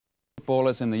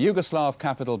footballers in the Yugoslav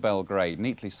capital Belgrade,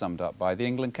 neatly summed up by the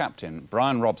England captain,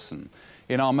 Bryan Robson.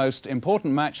 In our most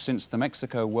important match since the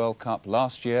Mexico World Cup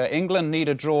last year, England need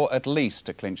a draw at least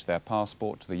to clinch their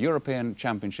passport to the European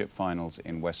Championship finals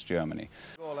in West Germany.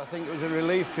 I think it was a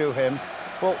relief to him,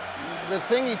 but the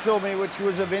thing he told me which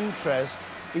was of interest,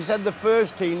 he said the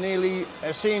first team nearly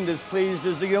seemed as pleased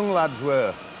as the young lads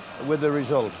were with the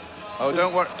result. Oh,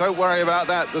 don't worry about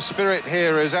that. The spirit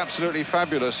here is absolutely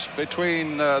fabulous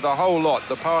between the whole lot,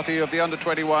 the party of the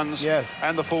under-21s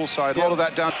and the full side. All of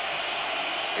that down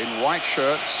in white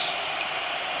shirts.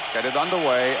 Get it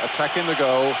underway, attacking the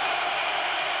goal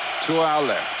to our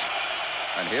left.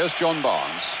 And here's John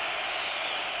Barnes.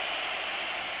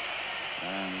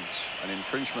 And an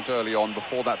infringement early on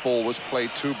before that ball was played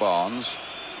to Barnes.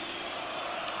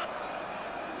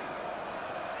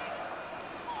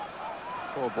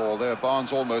 Poor ball there,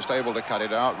 Barnes almost able to cut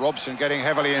it out. Robson getting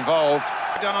heavily involved.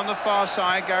 Done on the far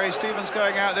side, Gary Stevens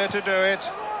going out there to do it.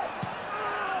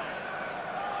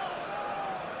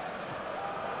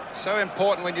 So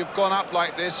important when you've gone up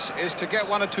like this is to get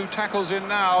one or two tackles in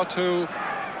now to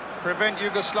prevent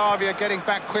Yugoslavia getting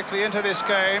back quickly into this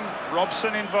game.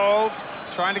 Robson involved,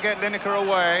 trying to get Lineker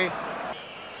away.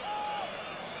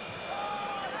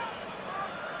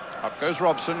 Up goes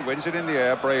Robson, wins it in the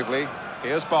air bravely.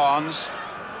 Here's Barnes.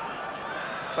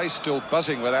 Place still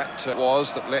buzzing where that was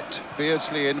that let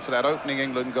Beardsley in for that opening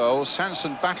England goal.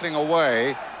 Sansom battling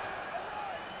away.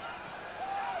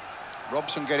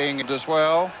 Robson getting it as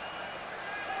well.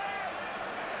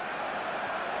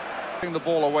 Putting the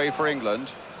ball away for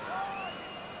England.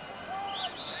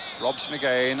 Robson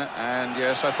again, and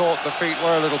yes, I thought the feet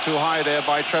were a little too high there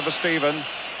by Trevor Steven.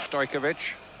 Stojkovic.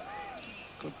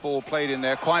 Good ball played in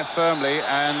there quite firmly,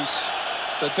 and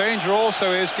the danger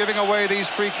also is giving away these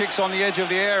free kicks on the edge of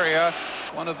the area.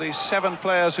 One of the 7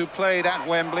 players who played at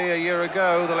Wembley a year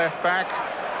ago, the left back.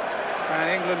 And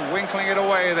England winkling it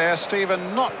away there.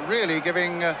 Stephen not really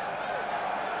giving the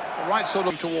right sort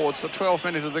of towards the 12th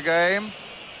minute of the game.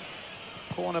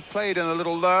 Corner played in a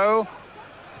little low.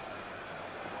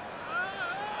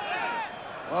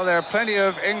 Well, there are plenty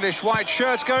of English white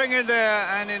shirts going in there,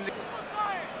 and in the...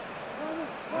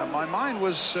 my mind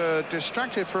was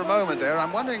distracted for a moment there.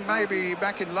 I'm wondering maybe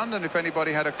back in London if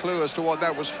anybody had a clue as to what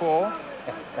that was for.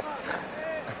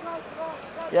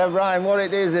 Yeah, Brian, what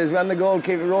it is when the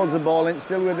goalkeeper rolls the ball and it's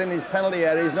still within his penalty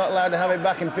area, he's not allowed to have it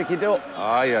back and pick it up.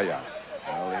 Ah, yeah.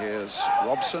 Well, here's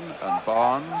Robson and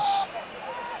Barnes.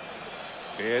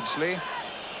 Beardsley.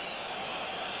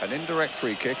 An indirect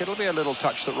free kick. It'll be a little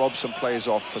touch that Robson plays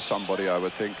off for somebody, I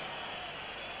would think.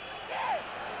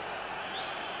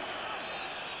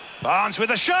 Barnes with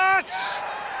a shot!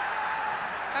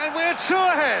 And we're 2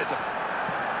 ahead.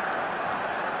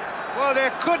 Well,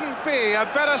 there couldn't be a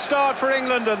better start for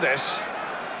England than this.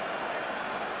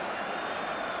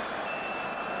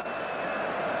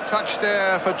 Touch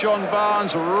there for John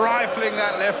Barnes, rifling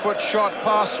that left foot shot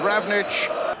past Ravnic.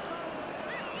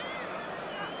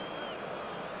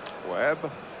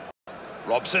 Webb.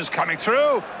 Robson's coming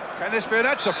through. Can this be?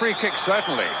 That's a free kick,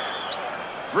 certainly.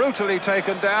 Brutally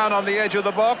taken down on the edge of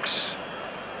the box.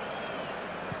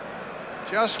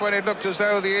 Just when it looked as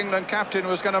though the England captain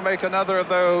was going to make another of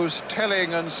those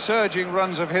telling and surging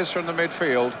runs of his from the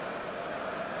midfield.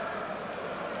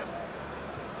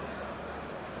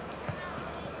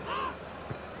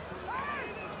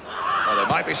 Well, there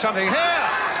might be something here.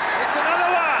 It's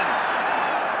another one.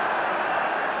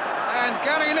 And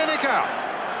Gary Lineker.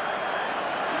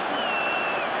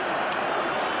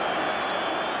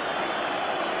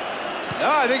 No,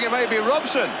 I think it may be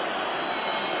Robson.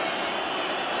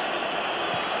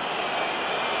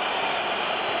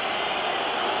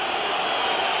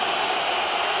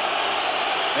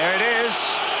 There it is.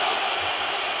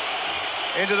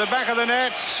 Into the back of the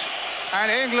net.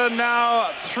 And England now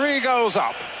 3 goals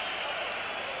up.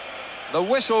 The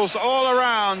whistles all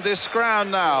around this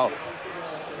ground now.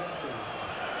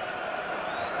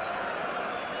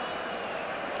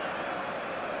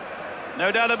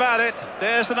 No doubt about it.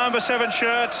 There's the number 7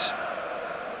 shirt.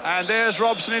 And there's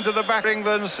Robson into the back of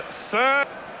England's 3rd.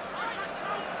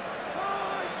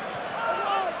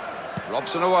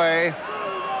 Robson away.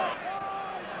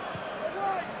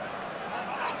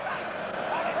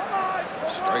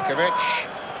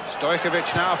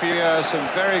 Stojkovic now for some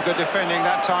very good defending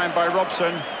that time by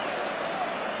Robson.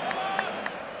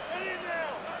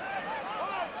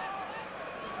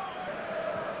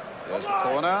 There's the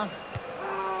corner.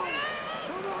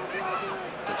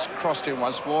 It's crossed in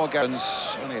once more. Gavin's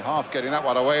only half getting that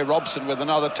one away. Robson with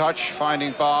another touch,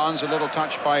 finding Barnes. A little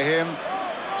touch by him.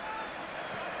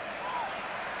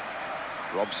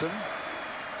 Robson.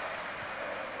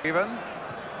 Even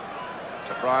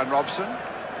to Bryan Robson.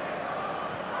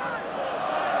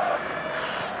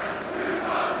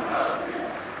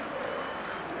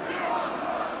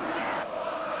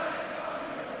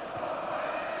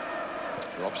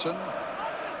 Robson.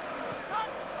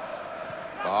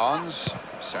 Barnes.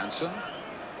 Sansom.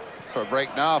 For a break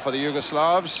now for the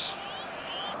Yugoslavs.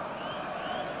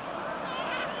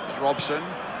 Robson.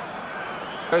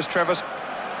 There's Trevor.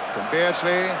 From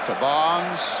Beardsley to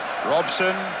Barnes.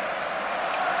 Robson.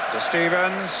 To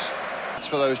Stevens. It's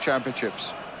for those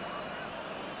championships.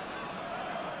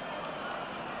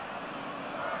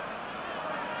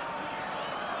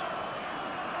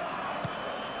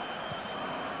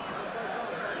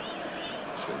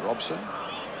 So Robson.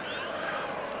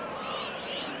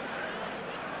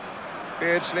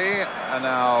 Beardsley, and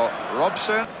now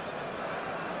Robson.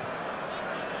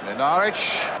 Mlinaric.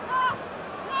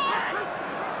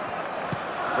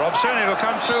 Robson, it'll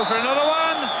come through for another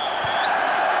one.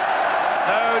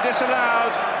 No,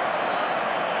 disallowed.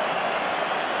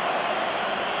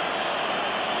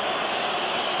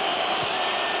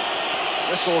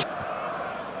 Whistle.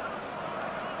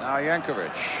 Now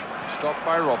Jankovic, stopped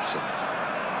by Robson.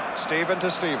 Steven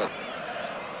to Steven.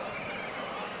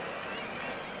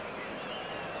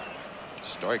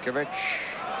 Stojkovic.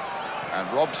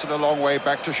 And Robson a long way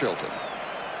back to Shilton.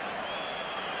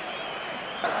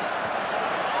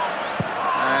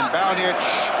 And Baljic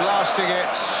blasting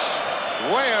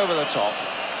it way over the top.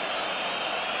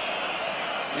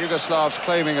 Yugoslavs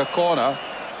claiming a corner.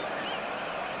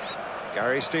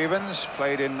 Gary Stevens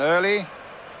played in early.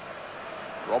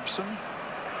 Robson.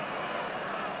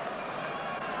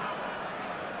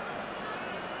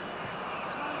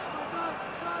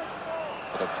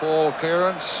 But a poor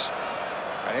clearance.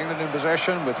 And England in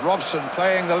possession with Robson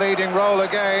playing the leading role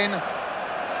again.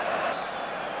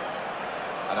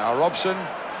 And now Robson.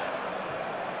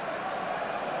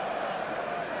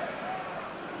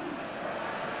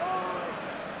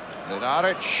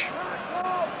 Mlinaric.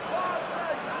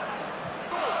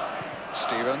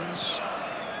 Stevens.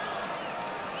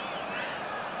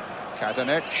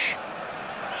 Katanec.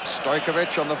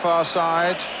 Stojkovic on the far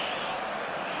side.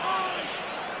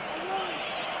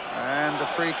 And a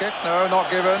free kick, no,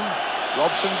 not given.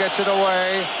 Robson gets it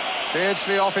away.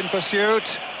 Beardsley off in pursuit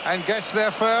and gets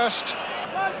there first.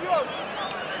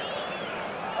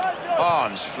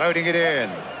 Barnes floating it in.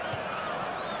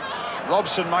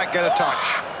 Robson might get a touch.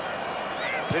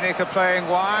 Lineker playing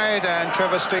wide and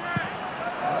Trevor Stevens.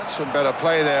 That's some better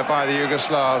play there by the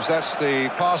Yugoslavs. That's the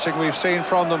passing we've seen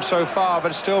from them so far,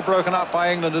 but still broken up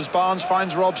by England as Barnes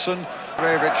finds Robson.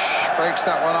 Bazdarevic breaks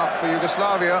that one up for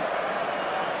Yugoslavia.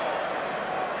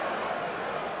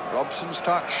 Robson's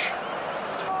touch.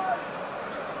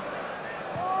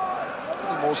 A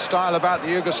little more style about the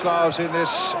Yugoslavs in this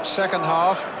second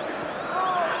half.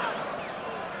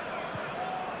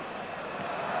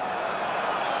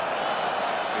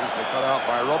 Easily cut out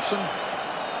by Robson.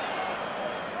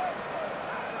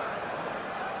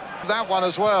 That one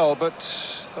as well, but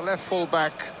the left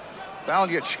full-back,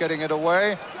 Baljic getting it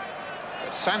away.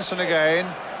 But Sansom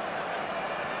again.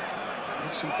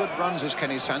 Some good runs as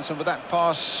Kenny Sansom, but that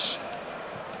pass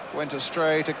went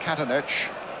astray to Katanec.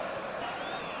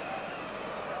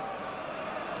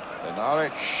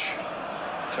 Mlinaric,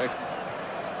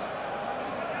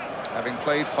 having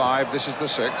played 5, this is the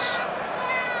 6th.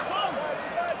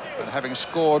 But having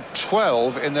scored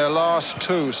 12 in their last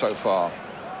 2 so far.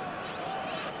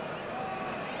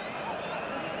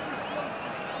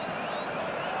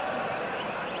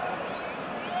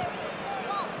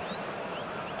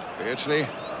 Beardsley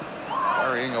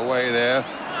carrying away there.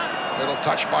 Little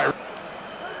touch by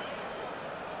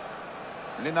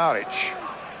Mlinaric.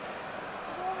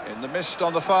 In the mist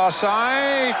on the far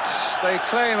side. They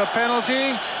claim a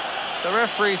penalty. The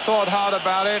referee thought hard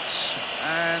about it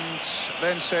and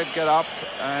then said get up,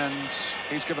 and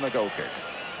he's given a goal kick.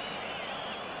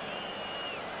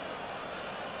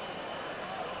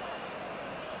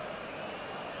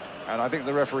 And I think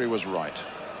the referee was right.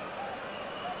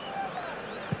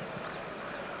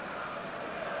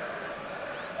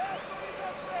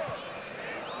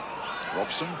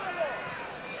 Robson.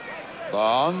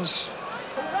 Barnes.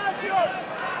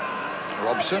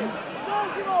 Robson.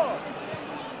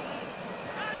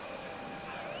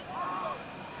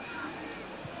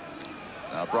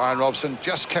 Now Bryan Robson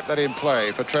just kept that in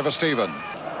play for Trevor Steven.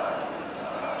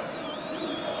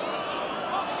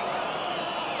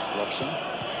 Robson.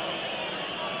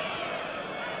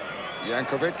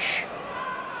 Jankovic.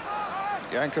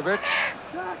 Jankovic.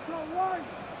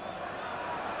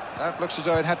 That looks as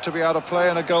though it had to be out of play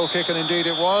and a goal kick, and indeed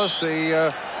it was.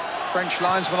 The French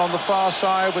linesman on the far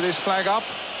side with his flag up.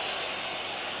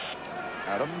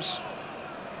 Adams.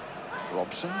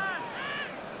 Robson.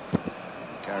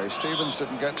 Gary Stevens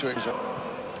didn't get to it.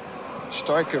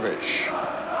 Stojkovic.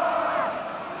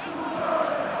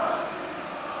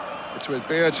 It's with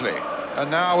Beardsley. And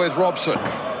now with Robson.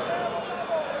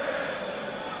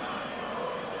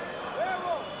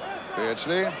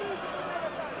 Beardsley.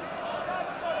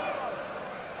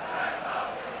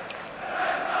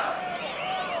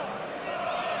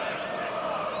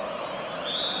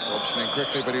 Robson in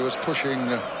quickly, but he was pushing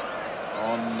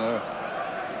on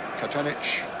Katanec.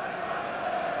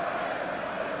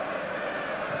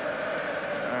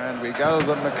 And we gather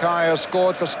that Mackay has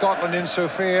scored for Scotland in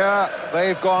Sofia.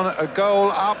 They've gone a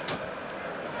goal up.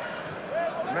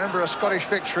 Remember, a Scottish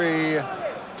victory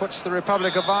puts the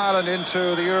Republic of Ireland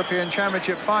into the European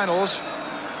Championship finals.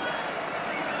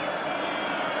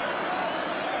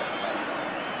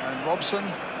 And Robson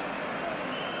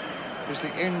is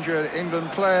the injured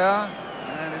England player.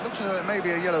 And it looks as though it may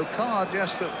be a yellow card,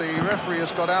 just that the referee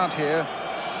has got out here.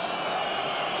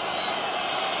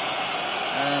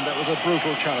 And that was a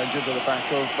brutal challenge into the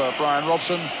back of Bryan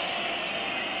Robson.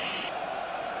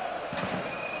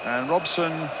 And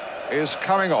Robson is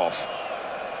coming off.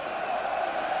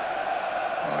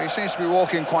 Well, he seems to be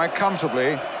walking quite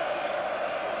comfortably.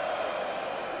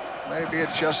 Maybe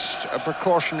it's just a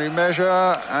precautionary measure,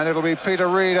 and it'll be Peter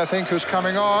Reid, I think, who's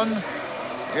coming on.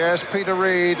 Yes, Peter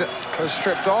Reid has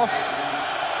stripped off.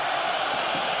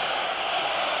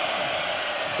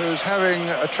 Who's having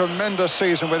a tremendous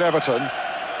season with Everton.